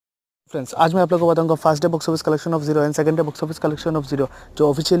Friends आज मैं आप लोगों को बताऊंगा first day box office collection of zero and second day box office collection of zero. जो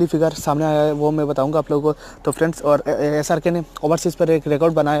ऑफिशियली फिगर सामने आया है वो मैं बताऊंगा आप लोगों को। तो फ्रेंड्स और SRK ने ओवरसीज़ पर एक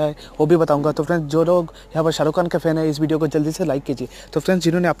रिकॉर्ड बनाया है वो भी बताऊंगा। तो फ्रेंड्स जो लोग यहाँ पर शाहरुख खान के फैन है इस वीडियो को जल्दी से लाइक कीजिए। तो फ्रेंड्स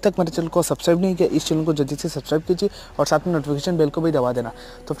जिन्होंने अब तक मेरे चैनल को सब्सक्राइब नहीं किया इस चैनल को जल्दी से सब्सक्राइब कीजिए और साथ में नोटिफिकेशन बेल को भी दबा देना।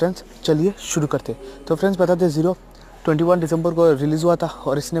 तो फ्रेंड्स चलिए शुरू करते। तो फ्रेंड्स बता दें जीरो 21 दिसंबर को रिलीज़ हुआ था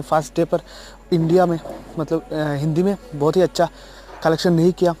और इसने फर्स्ट डे पर इंडिया में मतलब हिंदी में बहुत ही अच्छा कलेक्शन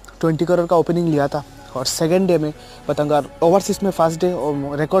नहीं किया, 20 करोड़ का ओपनिंग लिया था। और सेकेंड डे में बताऊंगा ओवरसीज़ में फर्स्ट डे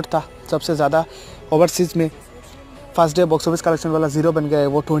रिकॉर्ड था, सबसे ज़्यादा ओवरसीज़ में first day box office collection वाला जीरो बन गया है,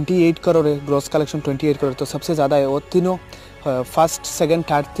 वो 28 करोड़ है, ग्रॉस कलेक्शन 28 करोड़, तो सबसे ज़्यादा है। वो तीनों फर्स्ट सेकंड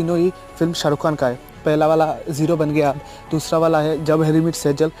थर्ड तीनों ही फिल्म शाहरुख खान का है। पहला वाला जीरो बन गया, दूसरा वाला है जब हैरी मेट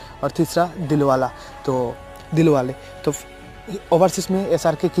सेजल और तीसरा दिलवाला, तो दिलवाले। तो ओवरसीज़ में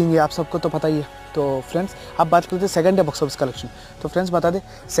SRK किंग है, आप सबको तो पता ही है। तो फ्रेंड्स आप बात करते हैं second day box office collection. तो फ्रेंड्स बता दें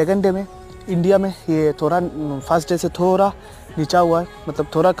सेकंड डे में इंडिया में ये थोड़ा फर्स्ट डे से थोड़ा नीचा हुआ है, मतलब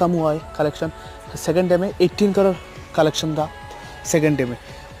थोड़ा कम हुआ है कलेक्शन। सेकंड डे में 18 करोड़ कलेक्शन था सेकंड डे में।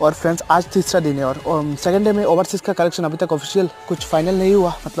 और फ्रेंड्स आज तीसरा दिन है और सेकंड डे में ओवरसीज़ का कलेक्शन अभी तक ऑफिशियल कुछ फाइनल नहीं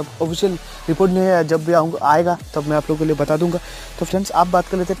हुआ, मतलब ऑफिशियल रिपोर्ट नहीं है। जब भी आएगा तब मैं आप लोगों के लिए बता दूंगा। तो फ्रेंड्स आप बात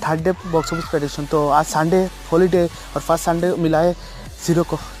कर लेते हैं third day box office prediction. तो आज संडे हॉलीडे और फर्स्ट संडे मिला है जीरो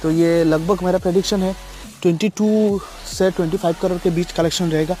को, तो ये लगभग मेरा प्रेडिक्शन है 22 से 25 करोड़ के बीच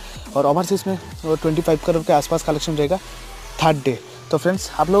कलेक्शन रहेगा और ओवरसीज़ में 25 करोड़ के आसपास कलेक्शन रहेगा थर्ड डे। तो फ्रेंड्स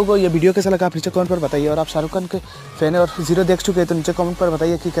आप लोगों को ये वीडियो कैसा लगा आप नीचे कमेंट पर बताइए। और आप शाहरुख खान के फैन है और जीरो देख चुके हैं तो नीचे कमेंट पर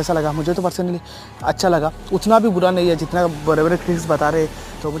बताइए कि कैसा लगा। मुझे तो पर्सनली अच्छा लगा, उतना भी बुरा नहीं है जितना बड़े बड़े क्रिटिक्स बता रहे,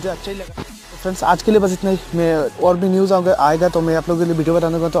 तो मुझे अच्छा ही लगा। तो फ्रेंड्स आज के लिए बस इतना ही। मैं और भी न्यूज़ आएगा तो मैं आप लोगों के लिए वीडियो बता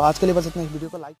दूँगा। तो आज के लिए बस इतना ही, वीडियो को लाइक